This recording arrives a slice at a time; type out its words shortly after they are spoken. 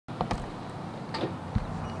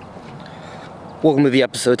Welcome to the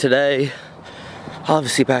episode today.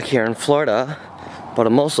 Obviously back here in Florida, but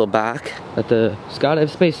I'm also back at the Skydive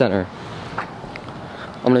Space Center.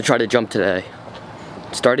 I'm gonna try to jump today.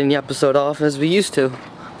 Starting the episode off as we used to.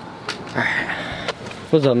 Alright.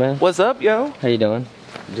 What's up, man? What's up, yo? How you doing?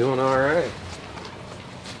 Doing alright.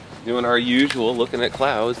 Doing our usual, looking at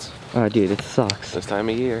clouds. Oh, dude, it sucks. This time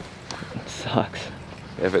of year. It sucks.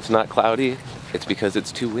 If it's not cloudy, it's because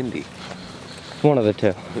it's too windy. One of the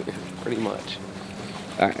two. Pretty much.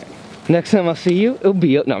 Alright. Next time I see you, it'll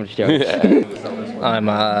be up. No, I'm just joking. I'm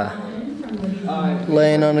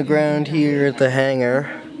laying on the ground here at the hangar.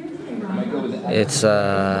 It's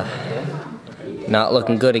not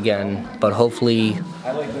looking good again, but hopefully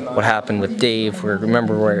what happened with Dave,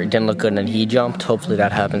 remember where it didn't look good and then he jumped, hopefully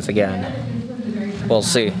that happens again. We'll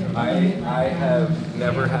see. I have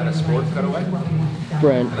never had a sport cutaway.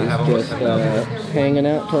 Brent is just hanging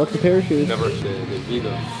out to watch the parachutes. Never did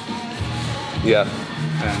either. Yeah.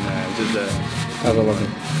 And How's it looking?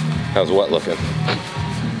 how's what looking?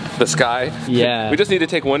 The sky? Yeah. We just need to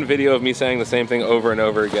take one video of me saying the same thing over and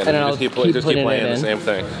over again. And we I'll just keep keep playing it the same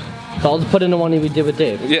thing. So I'll just put in the one we did with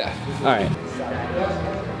Dave. Yeah. Alright.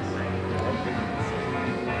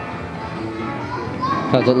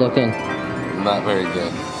 How's it looking? Not very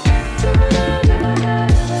good.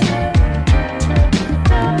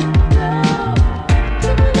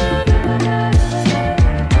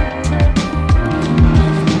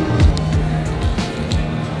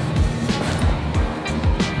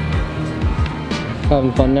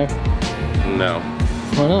 Having fun there? No.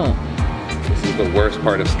 Why not? This is the worst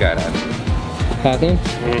part of skydiving. Packing?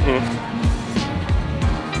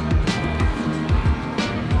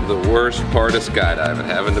 The worst part of skydiving,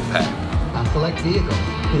 having to pack. Select vehicle.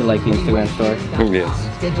 You like the Instagram story? Yes.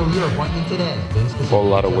 Schedule your appointment today. A whole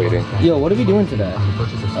lot of waiting. Yo, what are we doing today?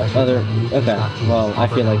 Okay, well, I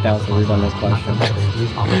feel like that was a redundant question.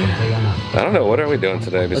 I don't know, what are we doing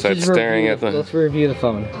today besides staring at the... Let's review the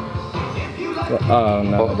phone. Oh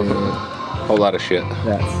no, dude. Whole lot of shit.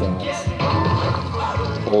 That sucks.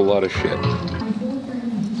 Whole lot of shit.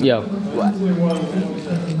 Yo.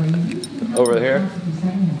 Over here?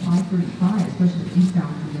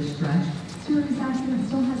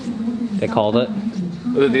 They called it?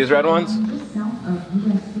 Are these red ones?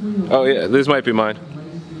 Oh yeah, these might be mine.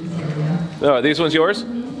 No, are these ones yours?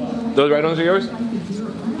 Those red ones are yours?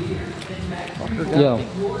 Yo,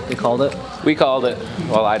 they called it? We called it.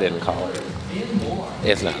 Well, I didn't call it.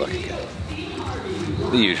 It's not looking good.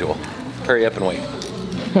 The usual. Hurry up and wait.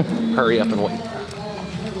 Hurry up and wait.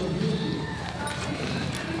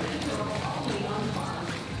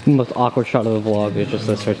 The most awkward shot of the vlog is just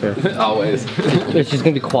this right here. Always. It's just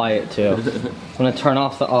gonna be quiet too. I'm gonna turn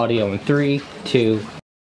off the audio in 3, 2.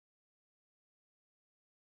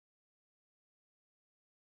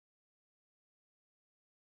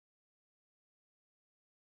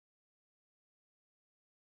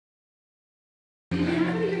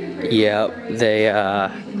 Yeah, they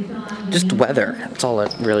just weather. That's all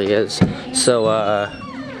it really is. So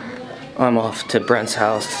I'm off to Brent's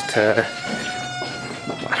house to,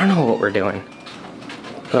 I don't know what we're doing,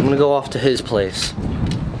 but I'm gonna go off to his place.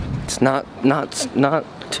 It's not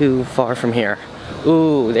too far from here.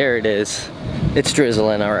 Ooh, there it is. It's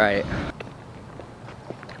drizzling, all right.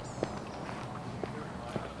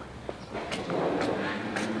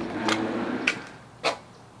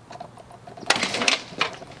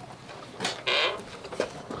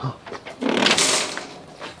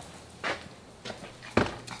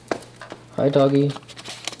 Hi, doggy.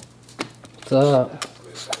 What's up?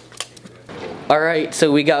 All right, so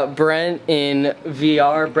we got Brent in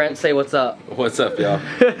VR. Brent, say what's up. What's up, y'all?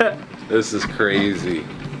 This is crazy.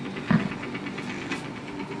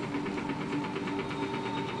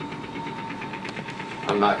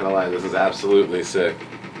 I'm not gonna lie, this is absolutely sick.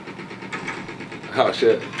 Oh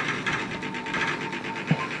shit.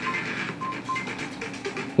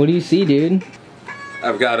 What do you see, dude?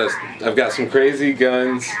 I've got some crazy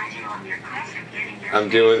guns. I'm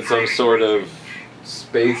doing some sort of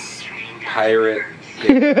space pirate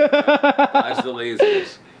game. Dodge the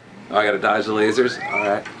lasers. Oh, I gotta dodge the lasers?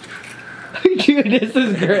 Alright. Dude, this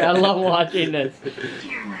is great. I love watching this.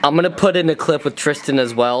 I'm gonna put in a clip with Tristan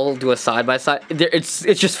as well, do a side-by-side. It's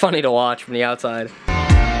just funny to watch from the outside.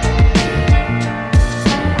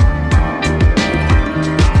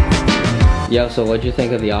 Yo, so what'd you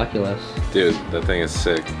think of the Oculus? Dude, that thing is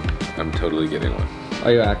sick. I'm totally getting one.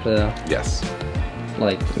 Are you actually though? Yes.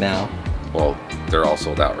 Like now? Well, they're all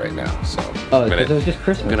sold out right now, so. Oh, because it was just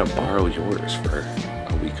Christmas. I'm gonna borrow yours for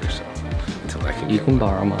a week or so until I can. You can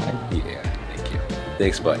borrow mine. Yeah, thank you.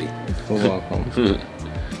 Thanks, buddy. You're welcome.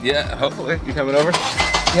 Yeah, hopefully. You coming over?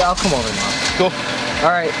 Yeah, I'll come over now. Cool. All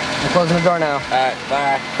right, I'm closing the door now. All right,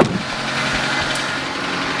 bye.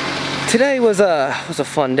 Today was a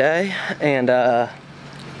fun day, and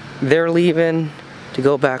they're leaving to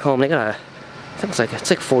go back home. They got I think it's like a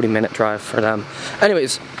 40-minute drive for them.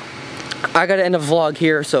 Anyways, I gotta end the vlog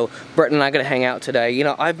here, so Brent and I gotta hang out today. You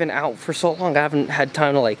know, I've been out for so long, I haven't had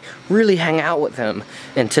time to like really hang out with him.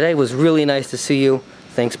 And today was really nice to see you.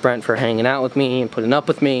 Thanks, Brent, for hanging out with me and putting up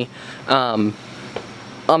with me. I'm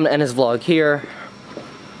gonna end this vlog here.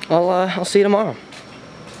 I'll see you tomorrow.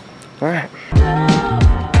 All right.